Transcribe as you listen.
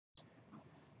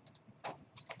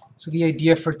So the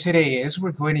idea for today is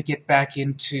we're going to get back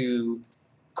into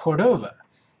Cordova.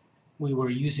 We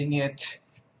were using it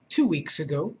 2 weeks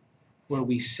ago, where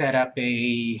we set up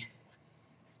a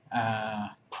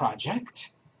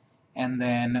project, and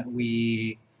then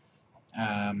we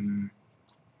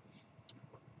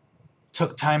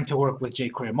took time to work with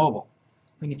jQuery Mobile.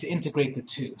 We need to integrate the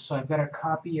two. So I've got a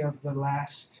copy of the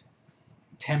last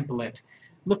template.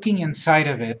 Looking inside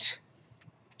of it,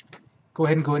 go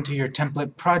ahead and go into your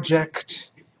template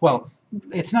project. Well,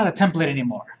 it's not a template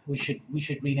anymore. We should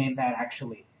rename that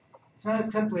actually. It's not a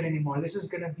template anymore. This is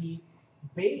going to be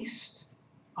based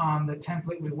on the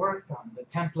template we worked on. The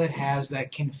template has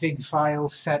that config file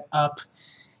set up.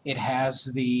 It has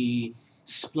the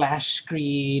splash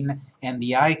screen and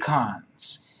the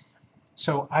icons.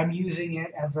 So I'm using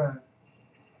it as a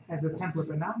template,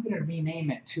 but now I'm going to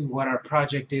rename it to what our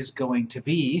project is going to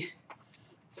be,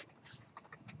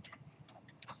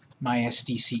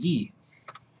 MySDCE.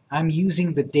 I'm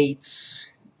using the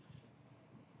dates,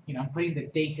 I'm putting the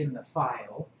date in the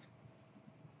file,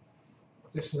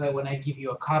 just so that when I give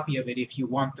you a copy of it, if you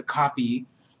want the copy,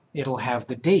 it'll have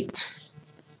the date.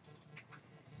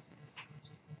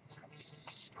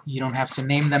 You don't have to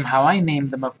name them how I named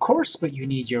them, of course, but you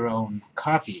need your own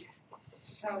copy.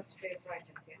 So today's project,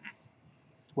 yeah.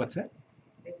 What's that?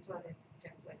 This one is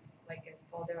template, like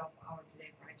a folder of our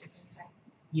today project inside.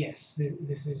 Yes,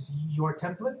 this is your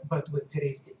template, but with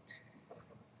today's date.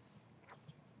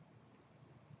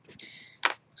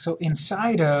 So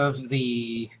inside of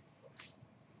the,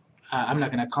 I'm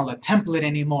not going to call it template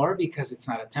anymore because it's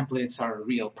not a template, it's our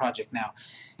real project now.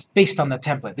 Based on the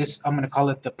template, I'm going to call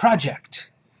it the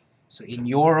project. So in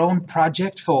your own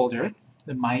project folder,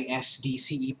 the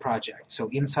MySDCE project. So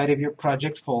inside of your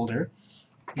project folder,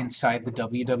 inside the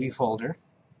www folder,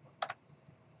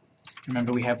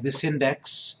 remember we have this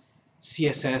index,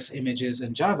 CSS, images,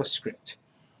 and JavaScript.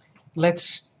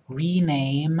 Let's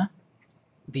rename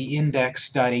the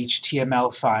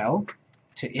index.html file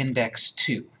to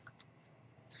index2.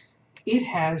 It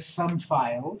has some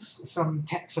files, some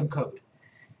text, some code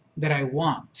that I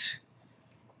want.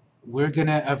 We're going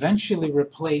to eventually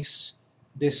replace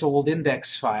this old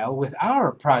index file with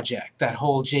our project, that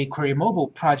whole jQuery Mobile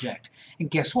project.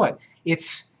 And guess what?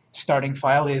 Its starting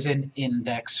file is an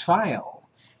index file.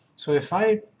 So if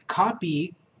I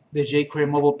copy the jQuery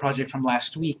Mobile project from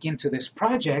last week into this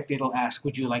project, it'll ask,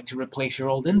 would you like to replace your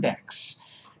old index?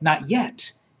 Not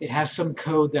yet. It has some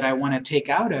code that I want to take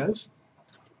out of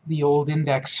the old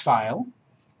index file.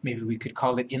 Maybe we could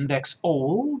call it index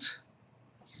old.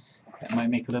 That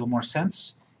might make a little more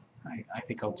sense. I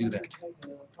think I'll do that.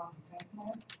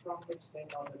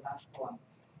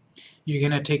 You're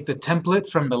going to take the template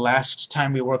from the last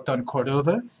time we worked on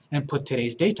Cordova and put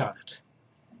today's date on it.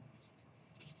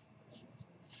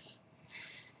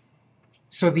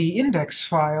 So the index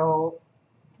file,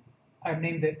 I've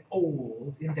named it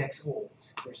old, index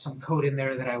old. There's some code in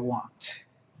there that I want.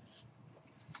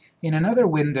 In another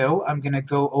window, I'm going to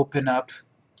go open up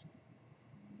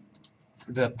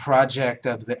the project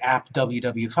of the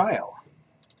app.ww file.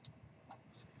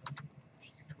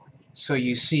 So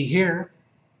you see here,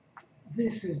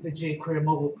 this is the jQuery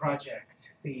Mobile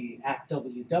project, the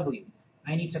app.ww.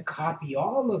 I need to copy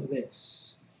all of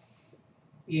this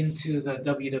into the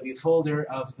www folder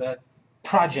of the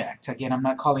project. Again, I'm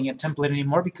not calling it template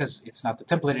anymore because it's not the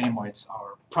template anymore, it's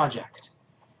our project.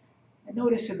 And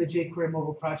notice in the jQuery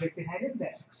Mobile project it had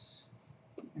index,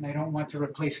 and I don't want to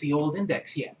replace the old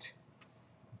index yet.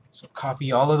 So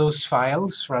copy all of those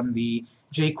files from the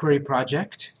jQuery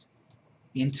project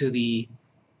into the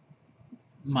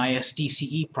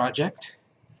MySDCE project.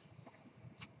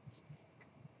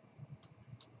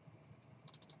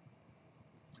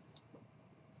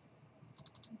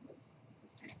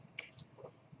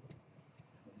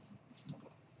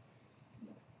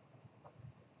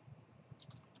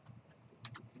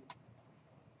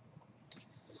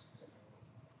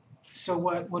 So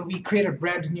when we create a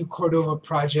brand new Cordova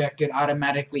project, it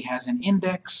automatically has an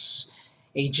index,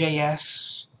 a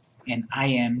JS, an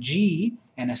IMG,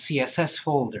 and a CSS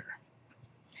folder.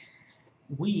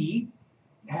 We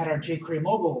had our jQuery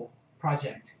Mobile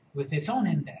project with its own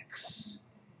index,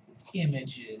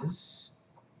 images,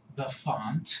 the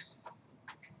font,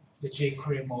 the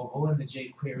jQuery Mobile, and the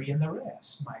jQuery and the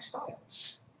rest, my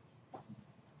styles.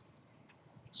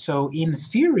 So in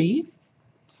theory,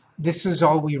 this is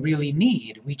all we really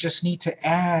need. We just need to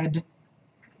add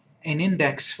an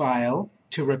index file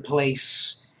to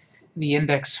replace the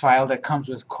index file that comes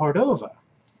with Cordova.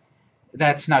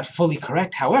 That's not fully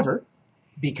correct, however,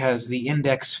 because the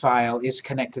index file is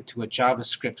connected to a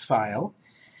JavaScript file,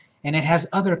 and it has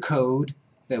other code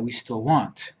that we still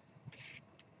want.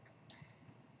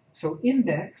 So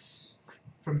index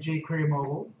from jQuery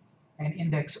Mobile and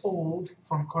index old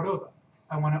from Cordova.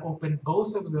 I want to open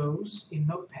both of those in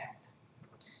Notepad.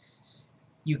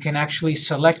 You can actually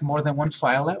select more than one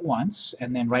file at once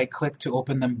and then right-click to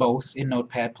open them both in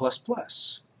Notepad++.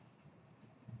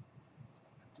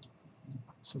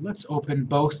 So let's open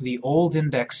both the old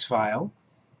index file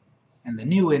and the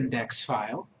new index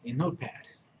file in Notepad.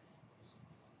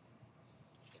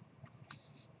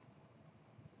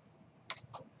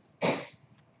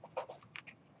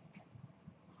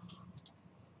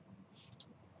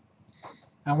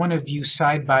 I want to view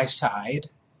side by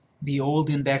side the old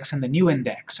index and the new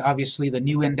index. Obviously, the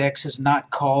new index is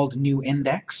not called new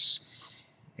index.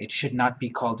 It should not be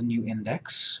called new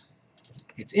index.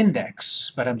 It's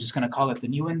index, but I'm just going to call it the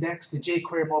new index, the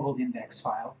jQuery mobile index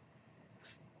file,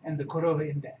 and the Cordova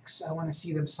index. I want to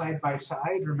see them side by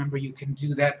side. Remember, you can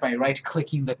do that by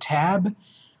right-clicking the tab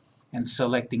and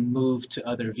selecting Move to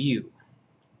Other View.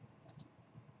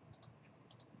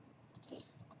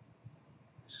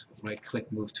 So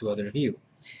right-click, Move to Other View.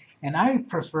 And I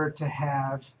prefer to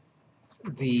have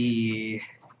the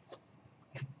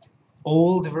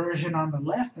old version on the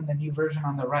left and the new version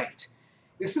on the right.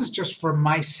 This is just for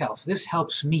myself. This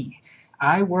helps me.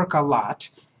 I work a lot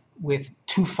with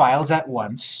two files at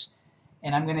once,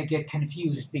 and I'm going to get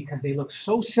confused because they look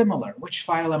so similar. Which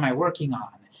file am I working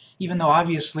on? Even though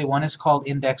obviously one is called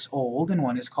index old and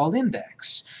one is called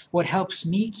index. What helps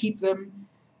me keep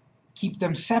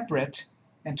them separate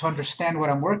and to understand what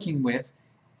I'm working with,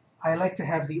 I like to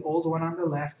have the old one on the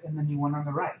left and the new one on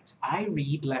the right. I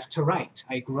read left to right.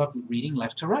 I grew up reading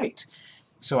left to right.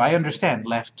 So I understand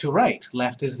left to right.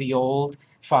 Left is the old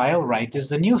file, right is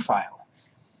the new file.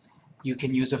 You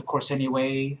can use, of course, any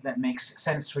way that makes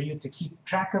sense for you to keep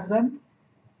track of them.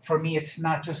 For me, it's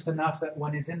not just enough that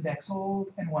one is index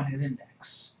old and one is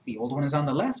index. The old one is on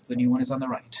the left, the new one is on the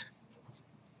right.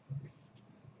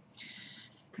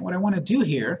 What I want to do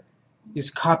here is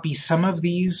copy some of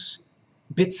these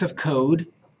bits of code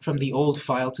from the old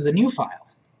file to the new file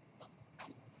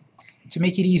to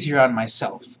make it easier on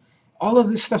myself. All of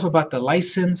this stuff about the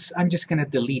license, I'm just going to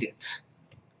delete it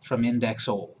from index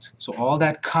old. So all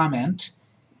that comment,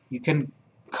 you can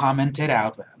comment it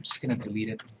out, but I'm just going to delete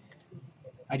it.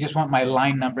 I just want my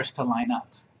line numbers to line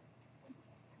up.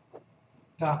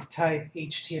 Doc type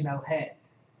HTML head.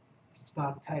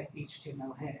 Doc type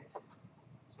HTML head.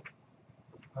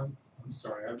 I'm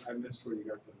sorry, I missed where you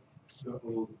got the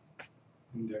old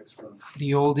index from.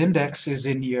 The old index is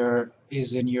in your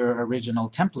original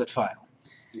template file,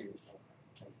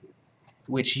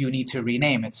 which you need to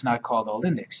rename. It's not called old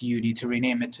index. You need to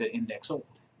rename it to index old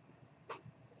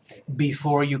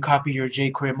before you copy your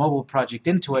jQuery mobile project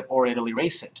into it, or it'll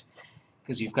erase it.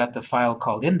 Because you've got the file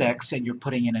called index and you're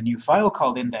putting in a new file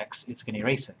called index, it's going to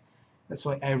erase it. That's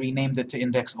why I renamed it to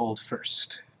index old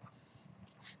first.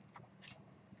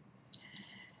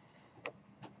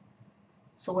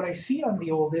 So what I see on the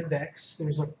old index,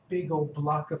 there's a big old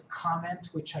block of comment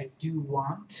which I do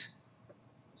want.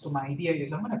 So my idea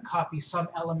is I'm going to copy some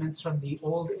elements from the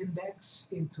old index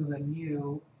into the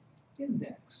new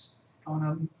index. I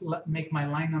want to make my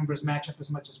line numbers match up as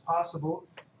much as possible.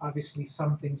 Obviously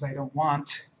some things I don't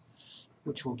want,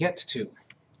 which we'll get to.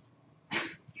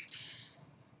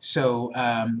 So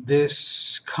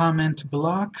this comment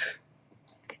block,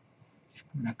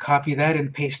 I'm going to copy that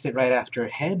and paste it right after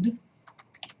head.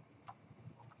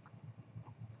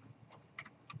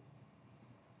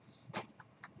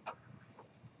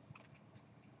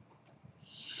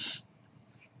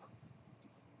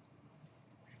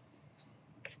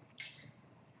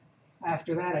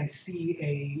 After that, I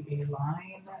see a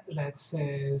line that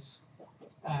says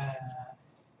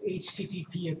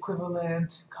HTTP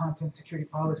equivalent, content security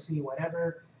policy,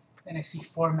 whatever. Then I see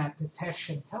format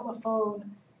detection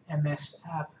telephone, MS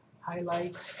app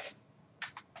highlight.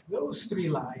 Those three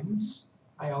lines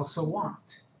I also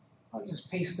want. I'll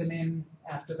just paste them in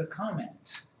after the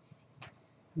comment.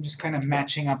 I'm just kind of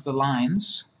matching up the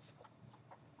lines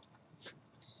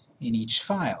in each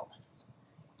file.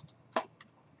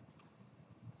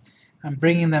 I'm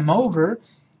bringing them over.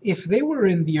 If they were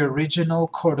in the original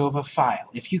Cordova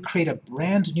file, if you create a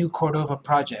brand new Cordova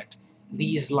project,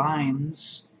 these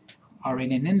lines are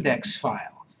in an index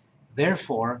file.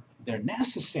 Therefore, they're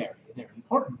necessary, they're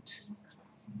important.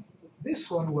 This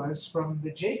one was from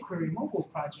the jQuery mobile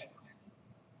project.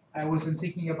 I wasn't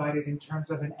thinking about it in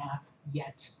terms of an app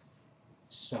yet.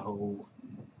 So,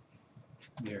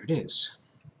 there it is.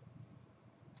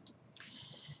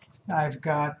 I've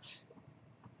got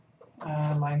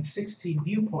line 16,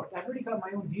 viewport. I've already got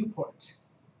my own viewport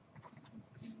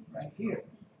right here.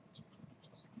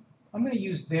 I'm going to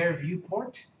use their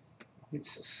viewport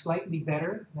It's slightly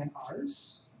better than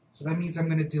ours. So that means I'm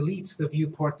going to delete the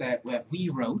viewport that we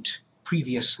wrote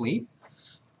previously.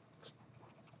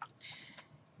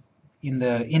 In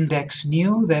the index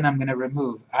new, then I'm going to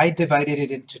remove. I divided it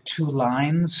into 2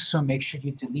 lines, so make sure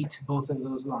you delete both of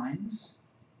those lines.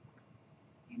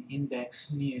 In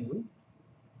index new,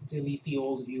 delete the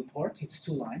old viewport, it's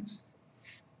 2 lines.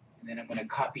 And then I'm going to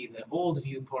copy the old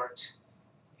viewport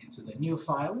into the new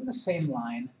file in the same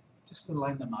line, just to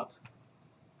line them up.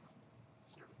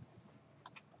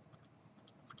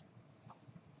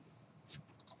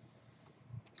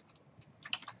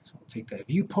 So I'll take that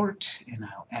viewport and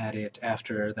I'll add it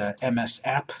after the MS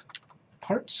app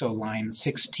part. So line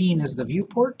 16 is the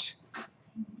viewport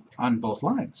on both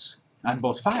lines, on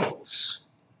both files.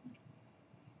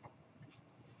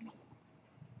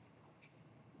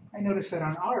 I noticed that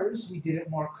on ours, we did it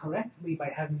more correctly by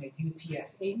having a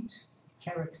UTF-8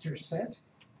 character set.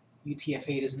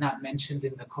 UTF-8 is not mentioned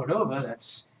in the Cordova.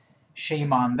 That's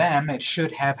shame on them. It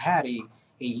should have had a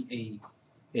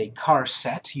car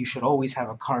set. You should always have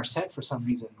a car set. For some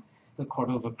reason, the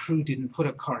Cordova crew didn't put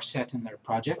a car set in their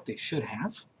project. They should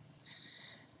have.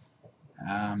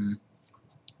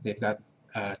 They've got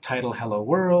title Hello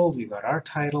World. We've got our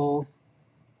title.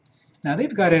 Now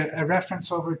they've got a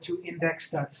reference over to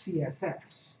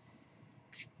index.css.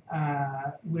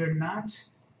 We're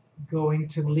not going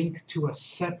to link to a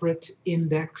separate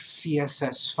index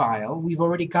CSS file. We've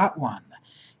already got one.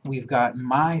 We've got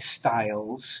my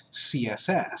styles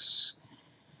CSS.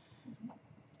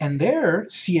 And their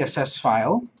CSS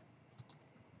file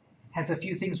has a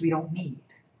few things we don't need.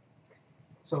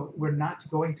 So we're not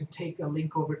going to take a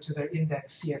link over to their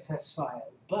index CSS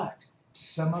file, but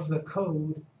some of the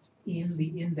code in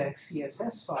the index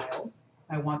CSS file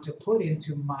I want to put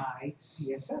into my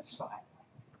CSS file.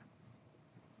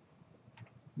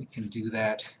 We can do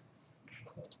that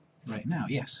right now,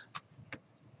 yes.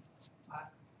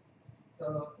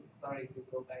 So, sorry to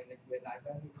go back a little bit. Like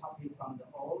when we copy from the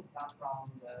old stuff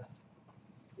from the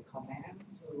command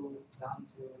to down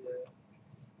to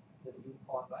the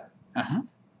viewport, right? Uh-huh.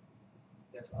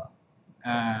 That's all.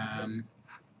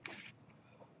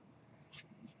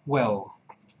 Well,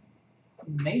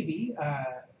 maybe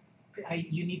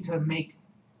you need to make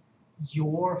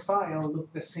your file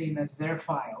look the same as their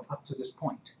file up to this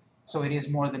point. So it is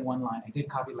more than 1 line. I did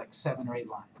copy like 7 or 8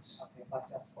 lines. Okay, but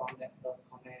just from those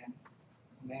command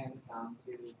down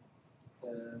to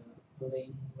the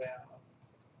link where,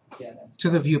 yeah, that's To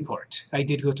the viewport. I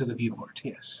did go to the viewport,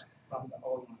 yes. from the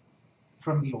old one.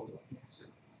 From the old one, yes.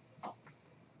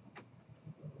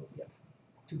 Yeah.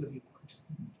 To the viewport.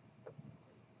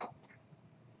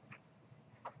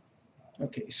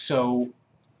 Okay, so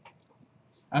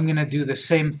I'm going to do the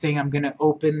same thing. I'm going to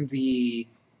open the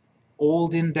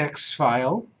old index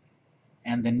file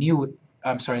and the new,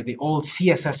 I'm sorry, the old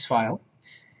CSS file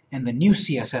and the new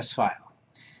CSS file.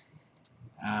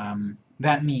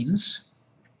 That means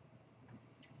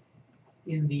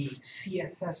in the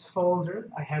CSS folder,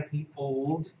 I have the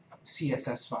old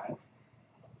CSS file,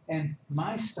 and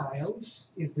my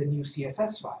styles is the new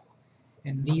CSS file.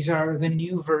 And these are the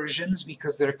new versions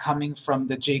because they're coming from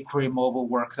the jQuery mobile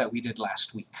work that we did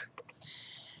last week.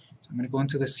 So I'm going to go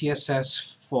into the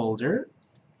CSS folder,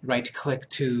 right-click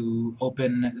to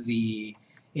open the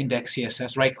index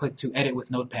CSS, right-click to edit with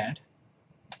Notepad.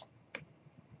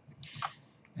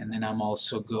 And then I'm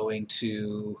also going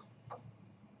to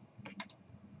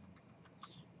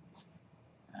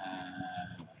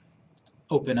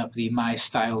open up the My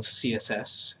Styles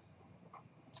CSS.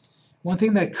 One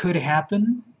thing that could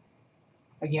happen,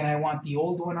 again, I want the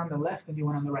old one on the left and the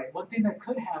one on the right. One thing that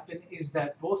could happen is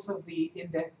that both of the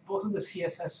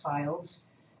CSS files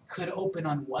could open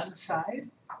on one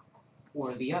side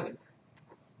or the other.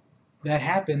 That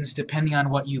happens depending on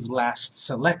what you've last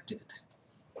selected.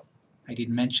 I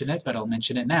didn't mention it, but I'll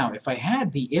mention it now. If I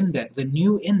had the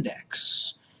new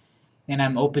index, and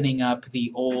I'm opening up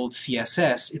the old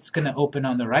CSS, it's going to open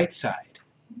on the right side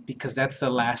because that's the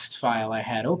last file I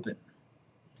had open.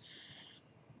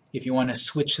 If you want to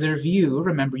switch their view,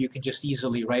 remember you can just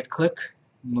easily right-click,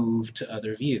 move to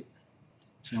other view.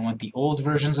 So I want the old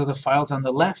versions of the files on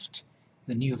the left,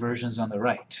 the new versions on the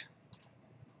right.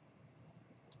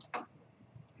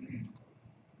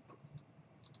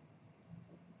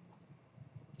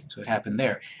 So it happened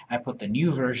there. I put the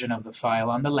new version of the file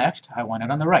on the left, I want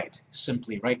it on the right.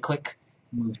 Simply right-click,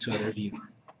 move to other view.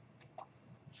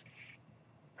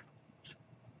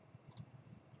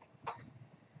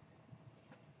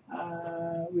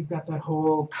 We've got that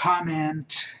whole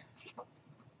comment.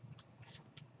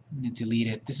 I'm going to delete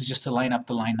it. This is just to line up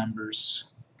the line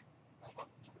numbers.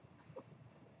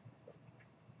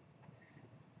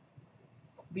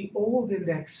 The old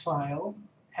index file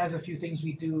has a few things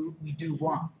we do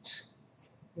want.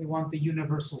 We want the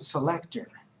universal selector,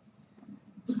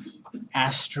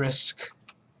 asterisk,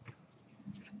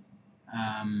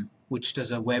 which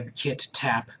does a WebKit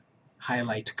tap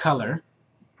highlight color.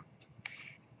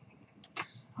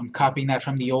 I'm copying that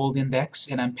from the old index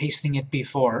and I'm pasting it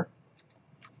before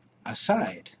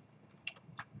aside.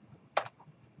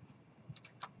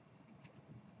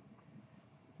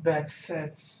 That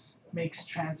makes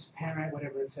transparent,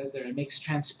 whatever it says there, it makes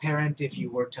transparent if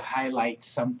you were to highlight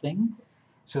something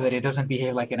so that it doesn't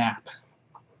behave like an app,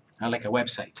 not like a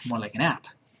website, more like an app.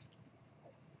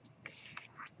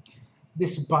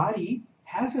 This body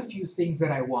has a few things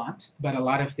that I want, but a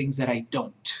lot of things that I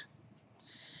don't.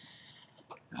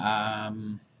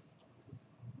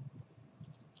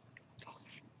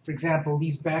 For example,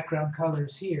 these background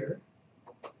colors here,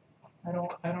 I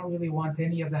don't really want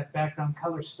any of that background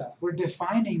color stuff. We're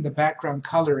defining the background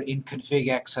color in config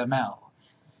XML.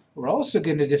 We're also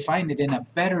going to define it in a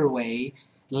better way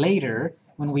later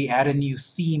when we add a new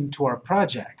theme to our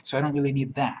project. So I don't really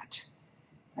need that.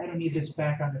 I don't need this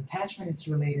background attachment. It's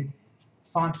related.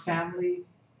 Font family.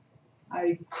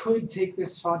 I could take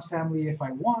this font family if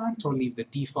I want, or leave the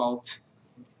default.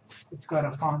 It's got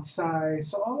a font size.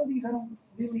 So all of these I don't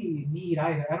really need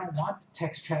either. I don't want the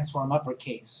text transform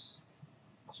uppercase.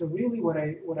 So really what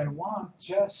I want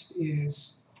just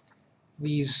is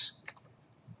these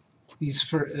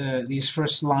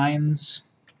first lines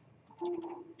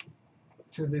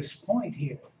to this point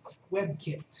here,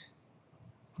 WebKit.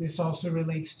 This also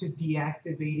relates to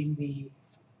deactivating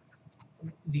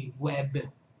the web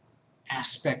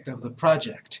aspect of the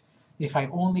project. If I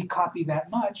only copy that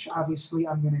much, obviously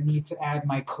I'm going to need to add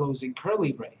my closing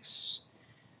curly brace.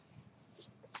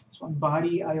 So on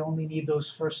body, I only need those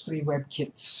first three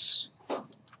WebKits.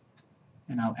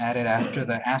 And I'll add it after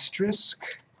the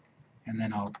asterisk, and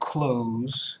then I'll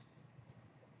close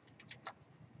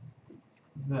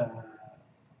the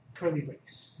curly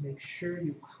brace. Make sure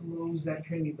you close that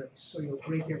curly brace so you'll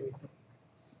break everything.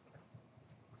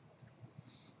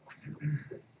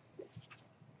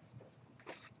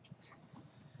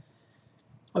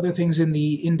 Other things in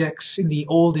the index, in the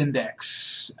old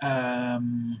index,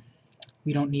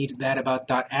 we don't need that about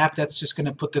 .app. That's just going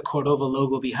to put the Cordova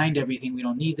logo behind everything. We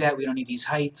don't need that. We don't need these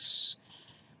heights.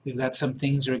 We've got some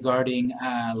things regarding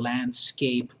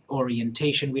landscape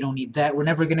orientation. We don't need that. We're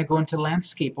never going to go into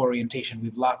landscape orientation.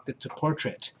 We've locked it to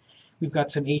portrait. We've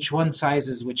got some H1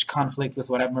 sizes which conflict with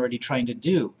what I'm already trying to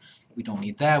do. We don't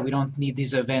need that. We don't need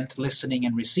these event listening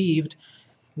and received.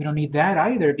 We don't need that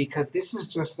either because this is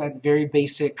just that very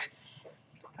basic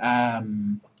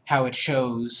how it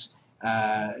shows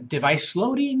device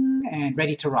loading and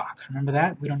ready to rock. Remember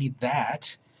that? We don't need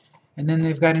that. And then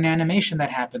they've got an animation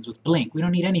that happens with blink. We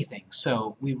don't need anything.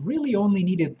 So we really only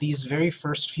needed these very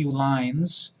first few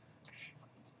lines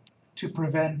to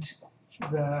prevent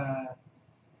the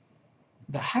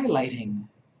highlighting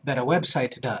that a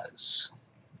website does.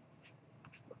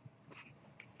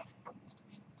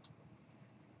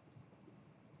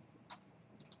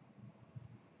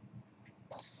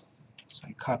 So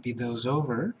I copy those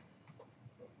over.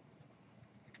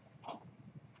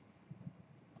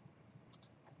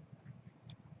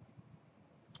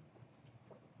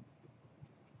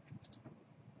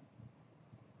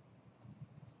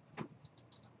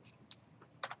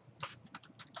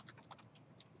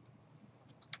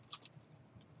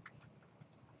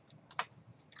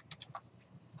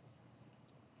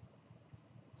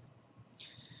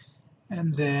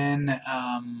 And then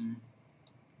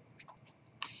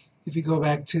if you go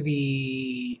back to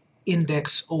the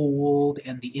index old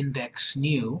and the index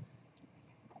new,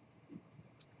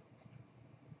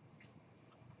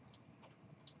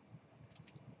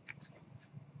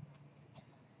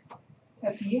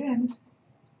 at the end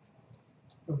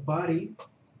of body,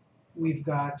 we've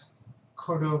got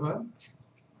Cordova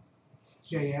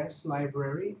JS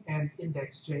library and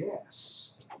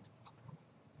index.js.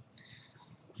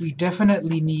 We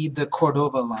definitely need the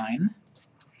Cordova line.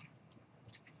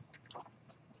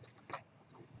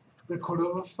 The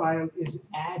Cordova file is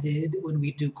added when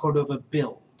we do Cordova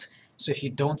build. So if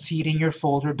you don't see it in your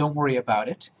folder, don't worry about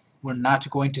it. We're not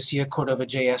going to see a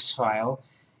Cordova.js file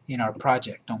in our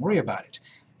project. Don't worry about it.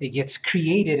 It gets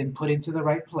created and put into the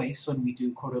right place when we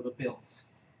do Cordova build.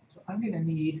 So I'm going to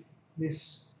need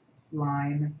this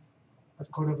line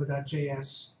of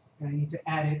Cordova.js, and I need to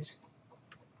add it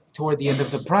toward the end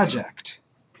of the project.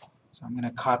 So I'm going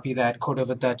to copy that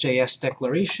Cordova.js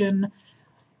declaration,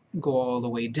 go all the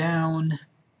way down.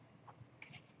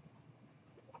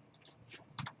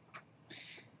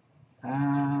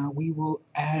 we will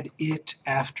add it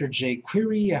after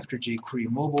jQuery, after jQuery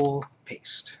mobile,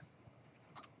 paste.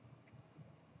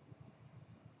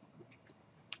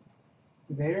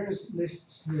 There's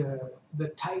lists the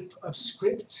type of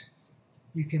script.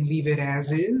 You can leave it as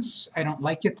is. I don't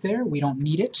like it there. We don't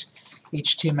need it.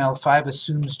 HTML5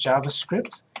 assumes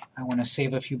JavaScript. I want to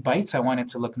save a few bytes. I want it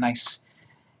to look nice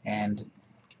and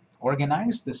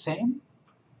organized the same.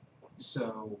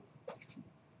 So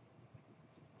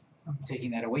I'm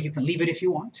taking that away. You can leave it if you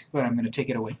want, but I'm going to take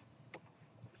it away.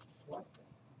 What's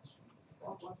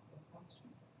the function?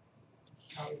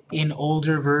 In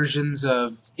older versions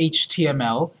of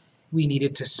HTML, we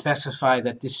needed to specify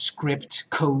that this script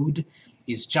code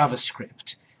is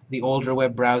JavaScript. The older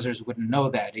web browsers wouldn't know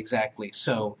that exactly.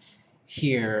 So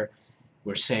here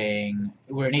we're saying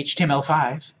we're in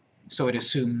HTML5, so it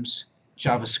assumes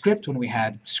JavaScript when we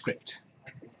had script.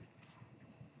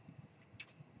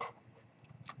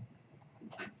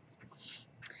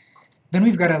 Then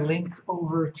we've got a link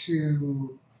over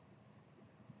to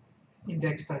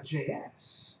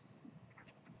index.js.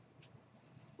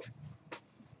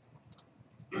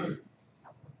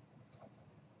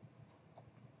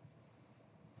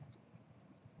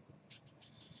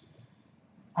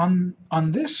 On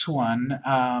this one,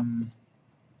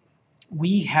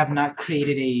 we have not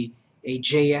created a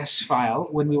JS file.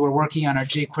 When we were working on our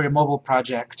jQuery mobile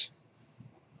project,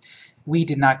 we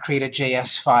did not create a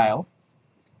JS file.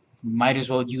 We might as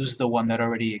well use the one that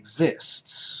already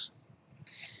exists.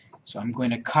 So I'm going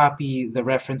to copy the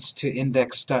reference to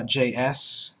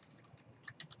index.js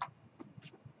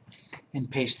and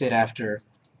paste it after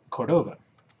Cordova.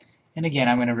 And again,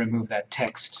 I'm going to remove that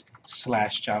text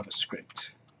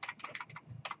 /JavaScript.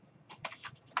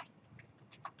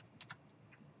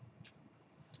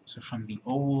 So from the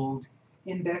old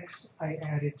index, I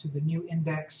added to the new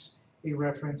index a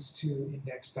reference to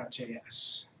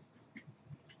index.js.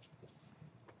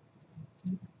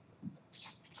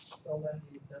 So when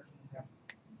it doesn't have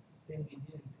same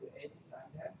engine to edit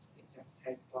like that, it just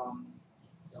takes from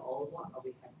the old one, or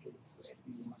we have to create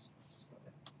new one for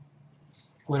that.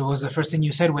 What was the first thing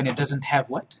you said when it doesn't have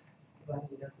what? When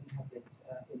it doesn't have the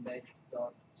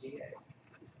index.js.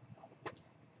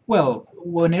 Well,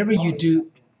 whenever you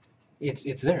do,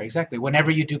 it's there, exactly. Whenever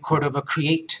you do Cordova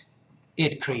create,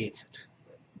 it creates it.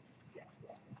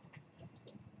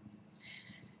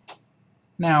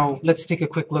 Now, let's take a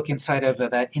quick look inside of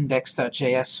that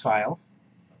index.js file.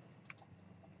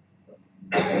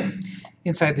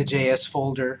 Inside the JS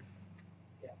folder,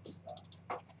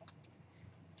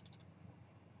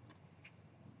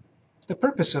 the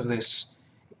purpose of this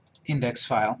index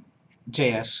file,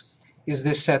 JS, is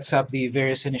this sets up the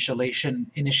various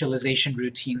initialization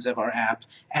routines of our app,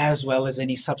 as well as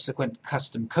any subsequent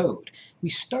custom code. We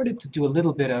started to do a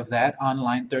little bit of that on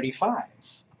line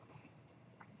 35.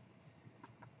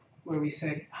 Where we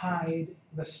said hide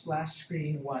the splash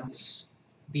screen once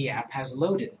the app has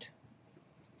loaded.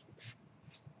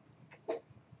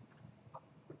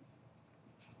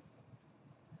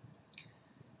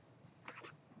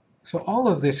 So all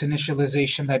of this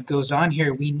initialization that goes on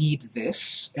here, we need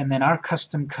this, and then our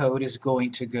custom code is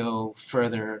going to go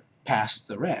further past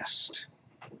the rest.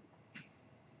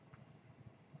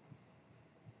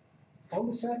 All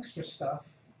this extra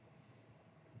stuff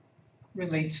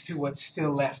relates to what's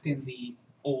still left in the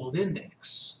old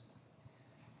index.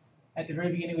 At the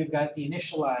very beginning, we've got the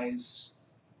initialize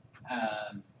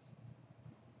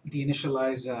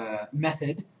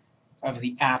method of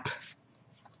the app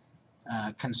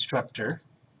constructor.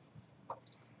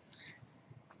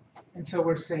 And so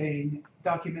we're saying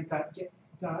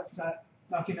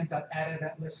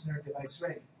document.add.listener device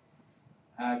ready.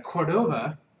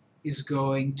 Cordova is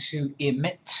going to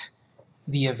emit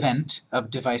the event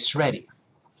of device ready.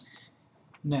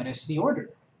 Notice the order.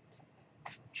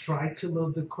 Try to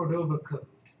load the Cordova code.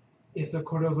 If the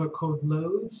Cordova code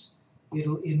loads,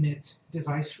 it'll emit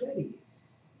device ready.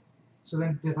 So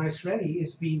then device ready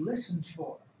is being listened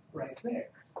for right there.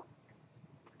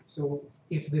 So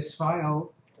if this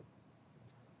file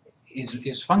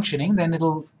is functioning, then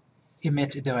it'll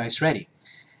emit device ready.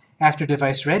 After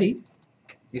device ready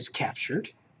is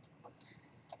captured,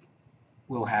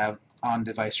 we'll have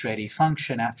onDeviceReady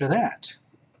function after that.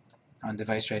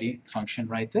 OnDeviceReady function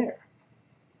right there.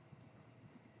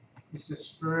 It's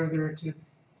just further to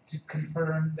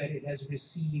confirm that it has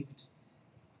received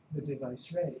the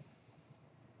device ready.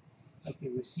 Okay,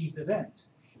 received event.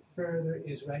 Further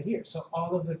is right here. So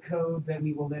all of the code that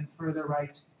we will then further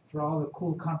write for all the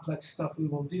cool complex stuff we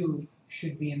will do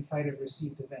should be inside of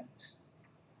received event.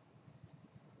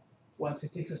 Once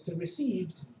it takes us to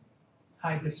received,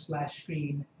 hide the splash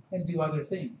screen and do other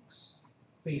things.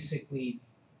 basically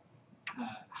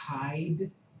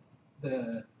hide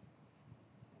the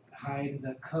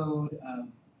code of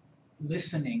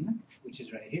listening, which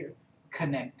is right here,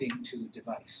 connecting to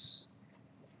device,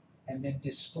 and then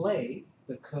display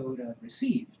the code of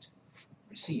received.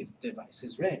 Received device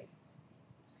is ready.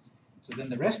 So then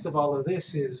the rest of all of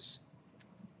this is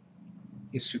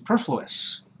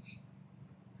superfluous,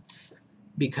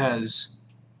 because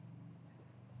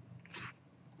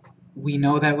we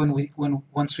know that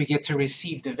once we get to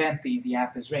received event, the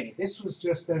app is ready. This was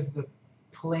just as the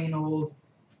plain old,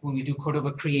 when we do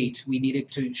Cordova create, we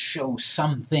needed to show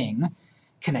something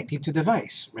connected to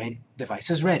device. Ready, device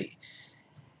is ready.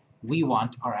 We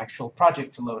want our actual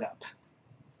project to load up.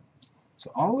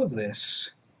 So all of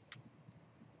this,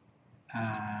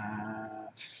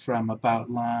 from about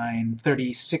line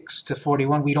 36 to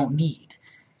 41, we don't need.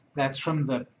 That's from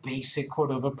the basic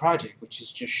Cordova project, which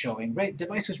is just showing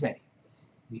device is ready.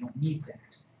 We don't need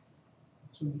that.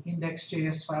 So the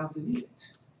index.js file, delete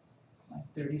it. Line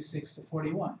 36 to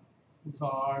 41.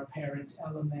 Var parent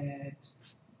element,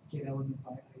 get element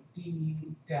by ID,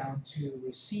 down to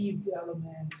received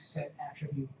element, set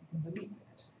attribute, and delete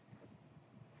that.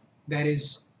 That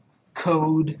is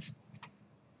code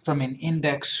from an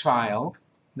index file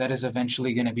that is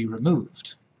eventually going to be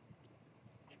removed.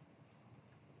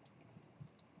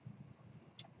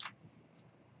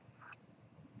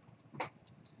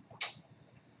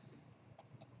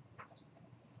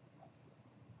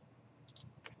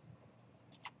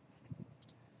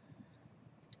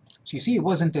 So you see, it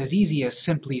wasn't as easy as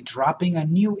simply dropping a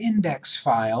new index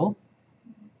file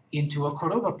into a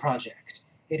Cordova project.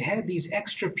 It had these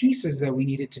extra pieces that we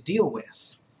needed to deal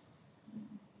with.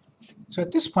 So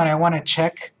at this point, I want to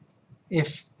check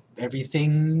if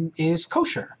everything is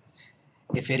kosher.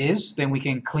 If it is, then we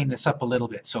can clean this up a little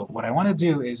bit. So what I want to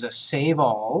do is a save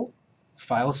all,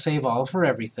 file save all for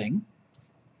everything.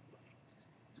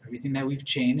 Everything that we've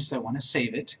changed, I want to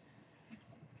save it.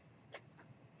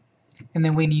 And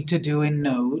then we need to do in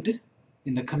Node,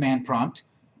 in the command prompt,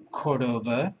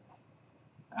 Cordova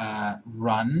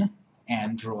run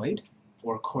Android,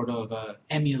 or Cordova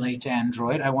emulate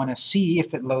Android. I want to see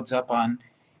if it loads up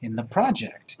in the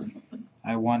project.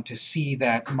 I want to see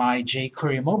that my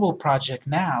jQuery mobile project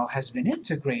now has been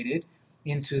integrated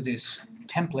into this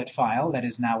template file that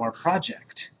is now our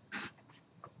project.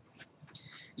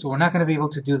 So we're not going to be able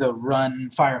to do the run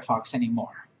Firefox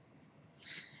anymore.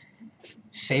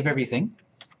 Save everything,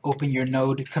 open your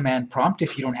Node command prompt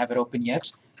if you don't have it open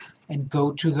yet, and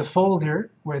go to the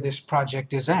folder where this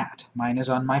project is at. Mine is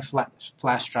on my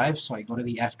flash drive, so I go to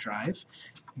the F drive.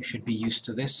 You should be used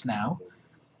to this now.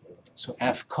 So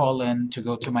F : to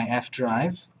go to my F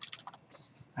drive.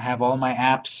 I have all my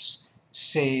apps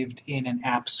saved in an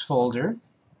apps folder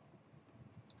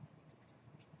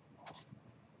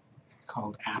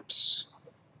called apps.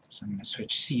 So I'm going to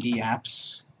switch CD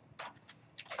apps.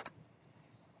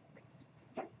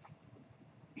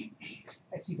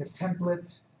 I see the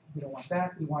template. We don't want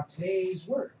that. We want today's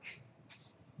work.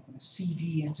 I'm going to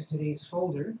CD into today's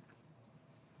folder.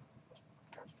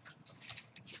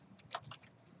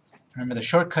 Remember, the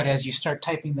shortcut as you start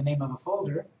typing the name of a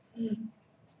folder,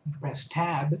 press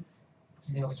Tab,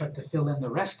 and it'll start to fill in the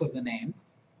rest of the name.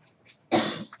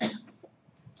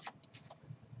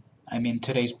 I'm in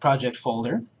today's project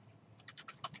folder,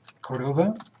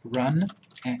 Cordova run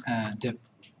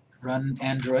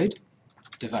Android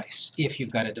device, if you've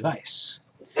got a device.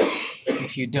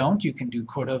 If you don't, you can do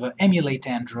Cordova emulate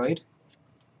Android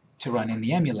to run in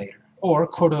the emulator, or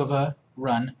Cordova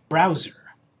run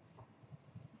browser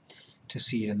to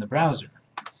see it in the browser.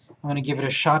 I'm going to give it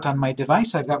a shot on my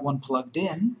device. I've got one plugged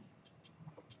in.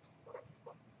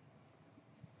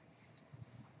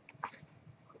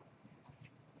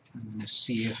 I'm going to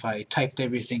see if I typed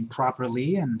everything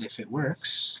properly and if it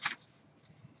works.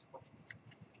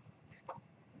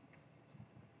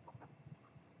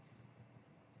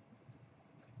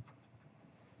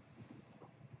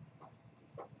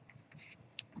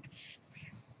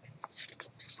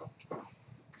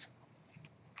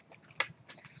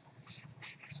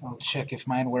 I'll check if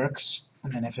mine works,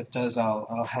 and then if it does,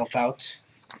 I'll help out.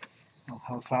 I'll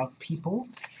help out people.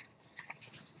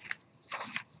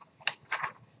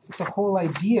 But the whole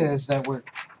idea is that we're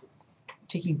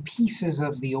taking pieces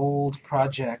of the old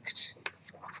project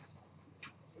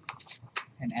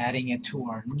and adding it to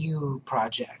our new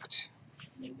project.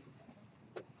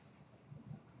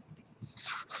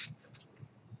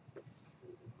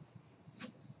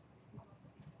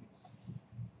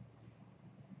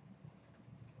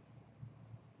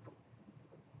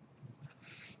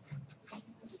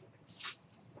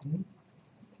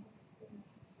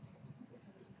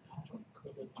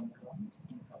 Some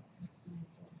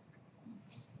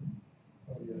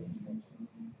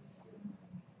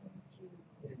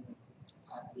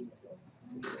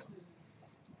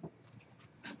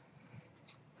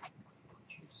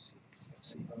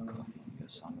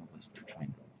of us were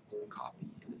trying to copy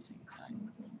at the same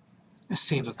time.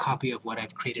 Save a copy of what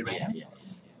I've created right now. Yeah.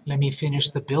 Let me finish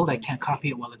the build. I can't copy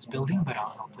it while it's building, but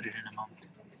I'll put it in a moment.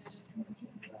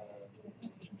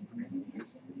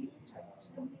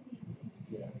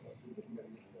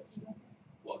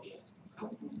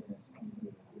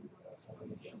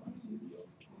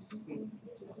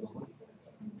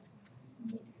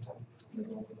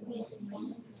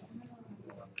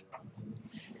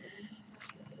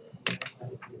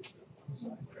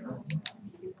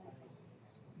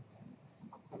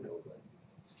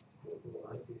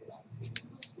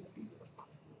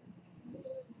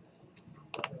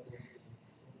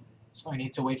 So I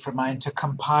need to wait for mine to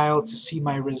compile to see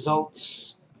my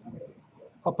results.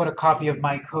 I'll put a copy of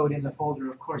my code in the folder,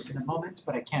 of course, in a moment,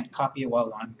 but I can't copy it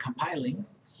while I'm compiling.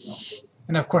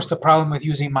 And of course, the problem with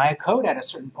using my code at a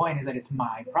certain point is that it's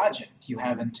my project. You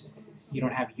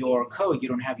don't have your code, you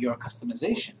don't have your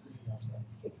customization.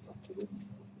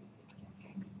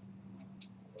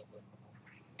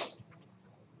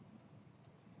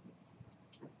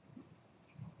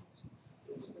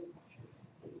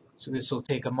 So this will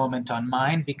take a moment on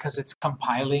mine because it's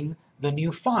compiling the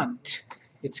new font.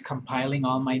 It's compiling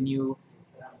all my new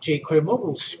jQuery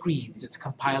mobile screens. It's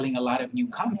compiling a lot of new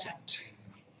content.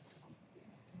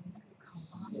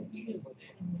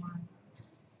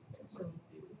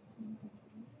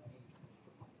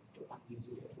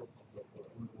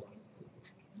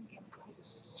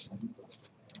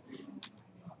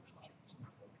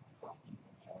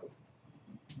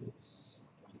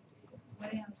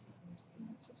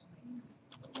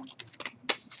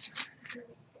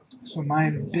 So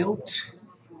mine built.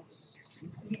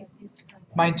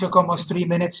 Mine took almost 3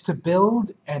 minutes to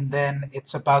build, and then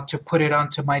it's about to put it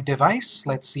onto my device.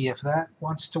 Let's see if that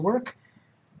wants to work.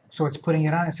 So it's putting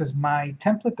it on. It says my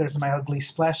template. There's my ugly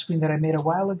splash screen that I made a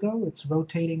while ago. It's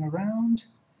rotating around.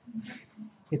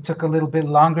 It took a little bit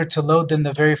longer to load than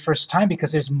the very first time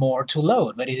because there's more to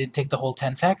load, but it didn't take the whole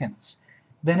 10 seconds.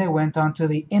 Then it went on to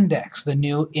the index, the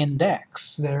new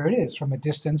index. There it is from a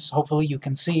distance. Hopefully you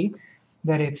can see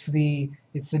that it's the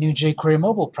new jQuery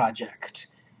mobile project.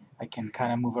 I can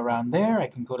kind of move around there. I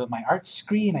can go to my art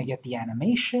screen. I get the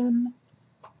animation.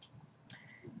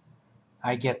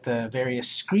 I get the various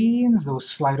screens. Those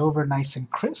slide over nice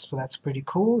and crisp. So that's pretty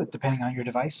cool, depending on your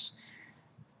device.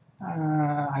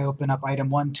 I open up item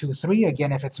 1, 2, 3.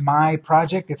 Again, if it's my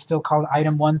project, it's still called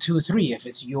item 1, 2, 3. If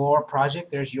it's your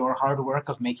project, there's your hard work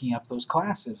of making up those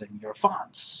classes and your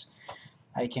fonts.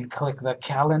 I can click the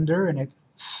calendar and it's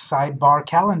sidebar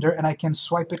calendar, and I can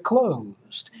swipe it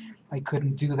closed. I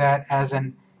couldn't do that as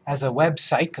a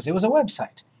website because it was a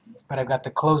website. But I've got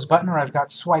the close button, or I've got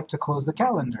swipe to close the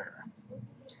calendar.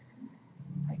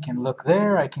 I can look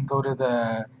there. I can go to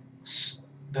the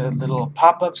little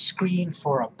pop-up screen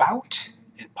for About.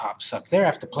 It pops up there. I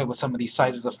have to play with some of these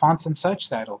sizes of fonts and such.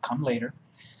 That'll come later.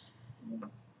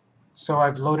 So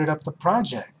I've loaded up the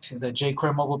project, the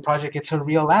jQuery mobile project. It's a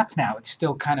real app now. It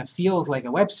still kind of feels like a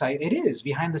website. It is,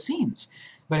 behind the scenes.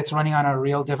 But it's running on a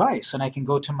real device. And I can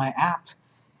go to my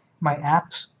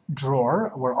apps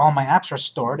drawer, where all my apps are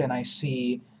stored, and I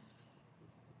see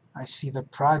the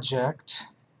project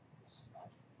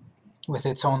with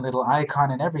its own little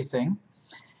icon and everything.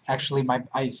 Actually,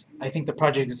 I think the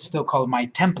project is still called My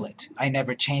Template. I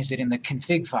never changed it in the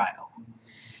config file.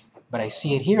 But I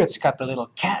see it here. It's got the little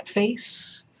cat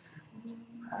face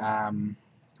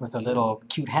with a little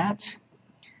cute hat,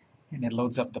 and it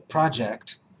loads up the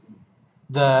project.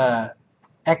 The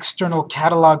external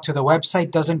catalog to the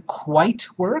website doesn't quite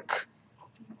work.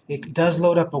 It does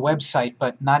load up a website,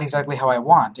 but not exactly how I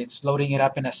want. It's loading it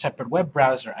up in a separate web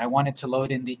browser. I want it to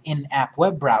load in the in-app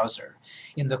web browser,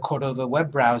 in the Cordova web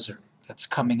browser that's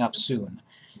coming up soon.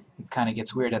 It kind of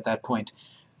gets weird at that point.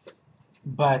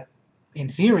 But in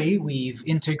theory, we've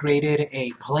integrated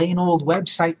a plain old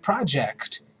website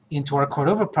project into our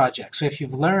Cordova project. So if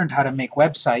you've learned how to make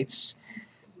websites,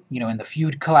 in the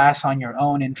Feud class on your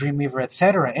own, in Dreamweaver,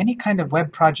 etc., any kind of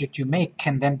web project you make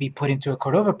can then be put into a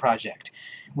Cordova project.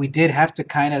 We did have to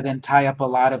kind of then tie up a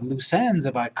lot of loose ends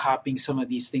about copying some of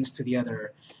these things to the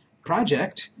other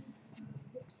project.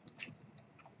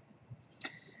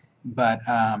 But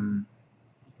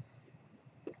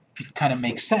it kind of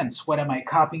makes sense. What am I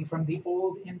copying from the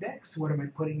old index? What am I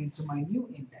putting into my new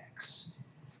index?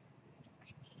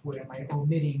 What am I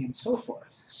omitting, and so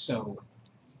forth? So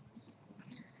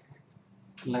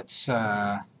let's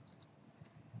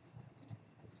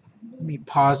Let me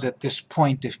pause at this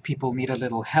point if people need a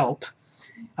little help.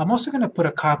 I'm also going to put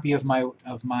a copy of my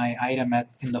item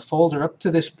in the folder up to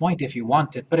this point if you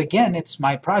want it. But again, it's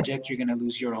my project. You're going to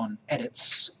lose your own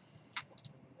edits.